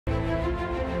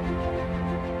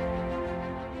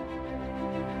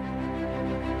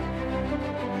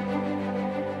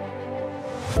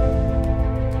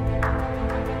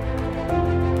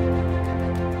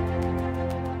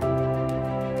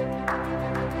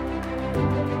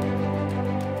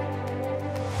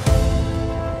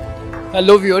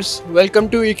Hello viewers, welcome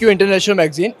to EQ International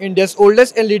Magazine, India's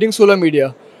oldest and leading solar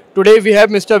media. Today we have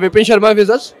Mr. Vipin Sharma with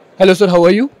us. Hello sir, how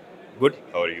are you? Good.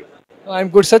 How are you? I'm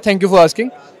good sir, thank you for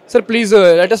asking. Sir, please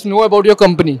let us know about your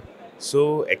company.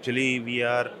 So actually, we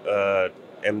are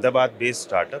Ahmedabad-based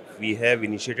startup. We have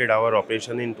initiated our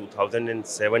operation in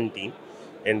 2017,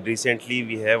 and recently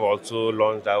we have also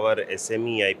launched our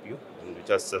SME IPO, which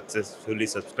was successfully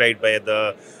subscribed by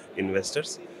the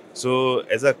investors. So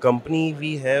as a company,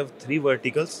 we have three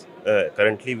verticals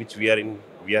currently, which we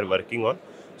are working on.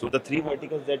 So the three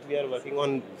verticals that we are working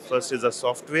on, first is a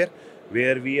software,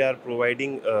 where we are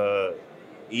providing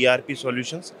ERP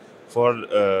solutions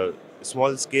for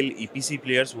small scale EPC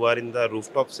players who are in the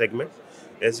rooftop segment,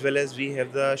 as well as we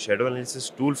have the shadow analysis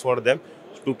tool for them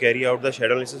to carry out the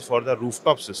shadow analysis for the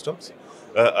rooftop systems.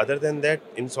 Other than that,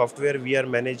 in software, we are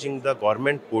managing the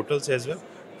government portals as well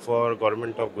for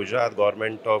government of Gujarat,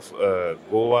 government of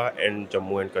Goa and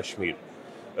Jammu and Kashmir.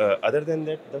 Other than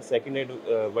that, the second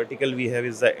vertical we have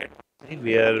is the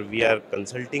advisory, where we are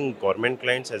consulting government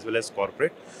clients as well as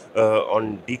corporate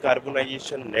on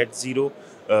decarbonization, net zero,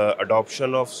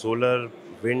 adoption of solar,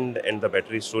 wind, and the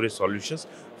battery storage solutions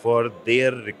for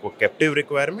their captive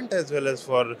requirement as well as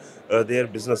for their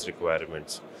business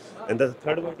requirements. And the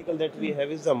third vertical that we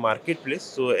have is the marketplace.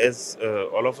 So as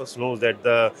all of us know that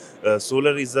the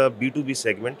solar is a B2B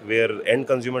segment where end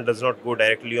consumer does not go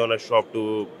directly on a shop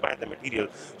to buy the material.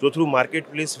 So through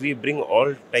marketplace, we bring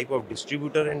all type of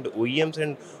distributor and OEMs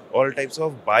and all types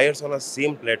of buyers on a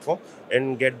same platform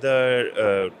and get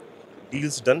the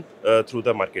deals done through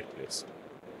the marketplace.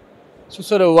 So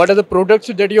sir, what are the products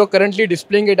that you are currently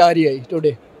displaying at REI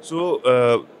today?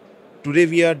 So today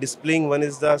we are displaying, one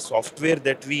is the software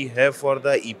that we have for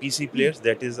the EPC players.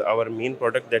 That is our main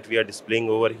product that we are displaying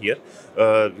over here,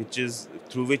 which is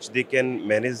through which they can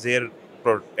manage their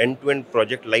end-to-end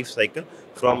project life cycle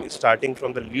from starting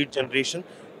from the lead generation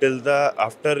till the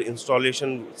after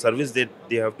installation service that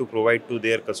they have to provide to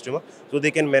their customer. So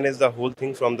they can manage the whole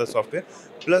thing from the software.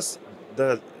 Plus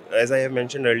the, as I have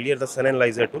mentioned earlier, the sun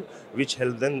analyzer tool, which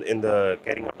helps them in the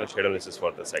carrying out the shadow analysis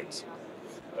for the sites.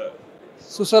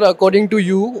 So sir, according to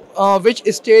you, which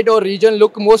state or region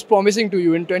look most promising to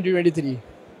you in 2023?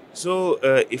 So,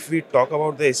 if we talk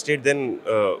about the state, then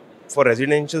for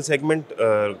residential segment,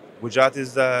 Gujarat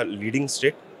is the leading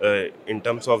state in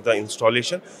terms of the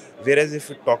installation. Whereas if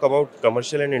we talk about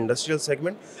commercial and industrial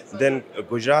segment, then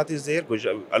Gujarat is there.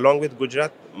 Along with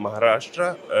Gujarat,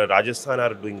 Maharashtra, Rajasthan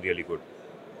are doing really good.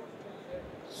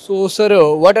 So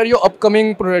sir, what are your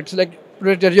upcoming products that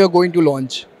you are going to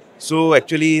launch? So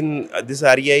actually in this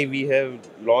REI we have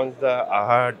launched the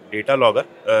AHA data logger,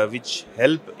 which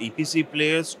help EPC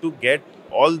players to get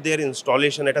all their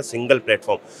installation at a single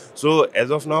platform. So as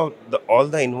of now, all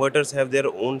the inverters have their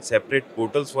own separate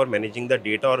portals for managing the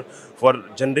data or for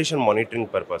generation monitoring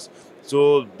purpose.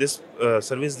 So this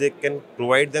service, they can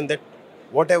provide them that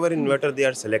whatever inverter they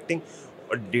are selecting,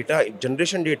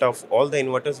 generation data of all the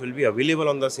inverters will be available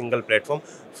on the single platform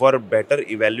for better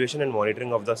evaluation and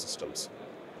monitoring of the systems.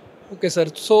 Okay, sir.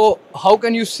 So, how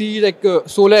can you see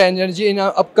solar energy in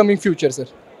our upcoming future, sir?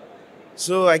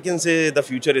 So I can say the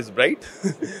future is bright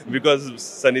because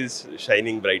sun is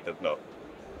shining brighter now.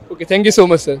 Okay, thank you so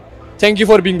much, sir. Thank you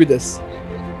for being with us.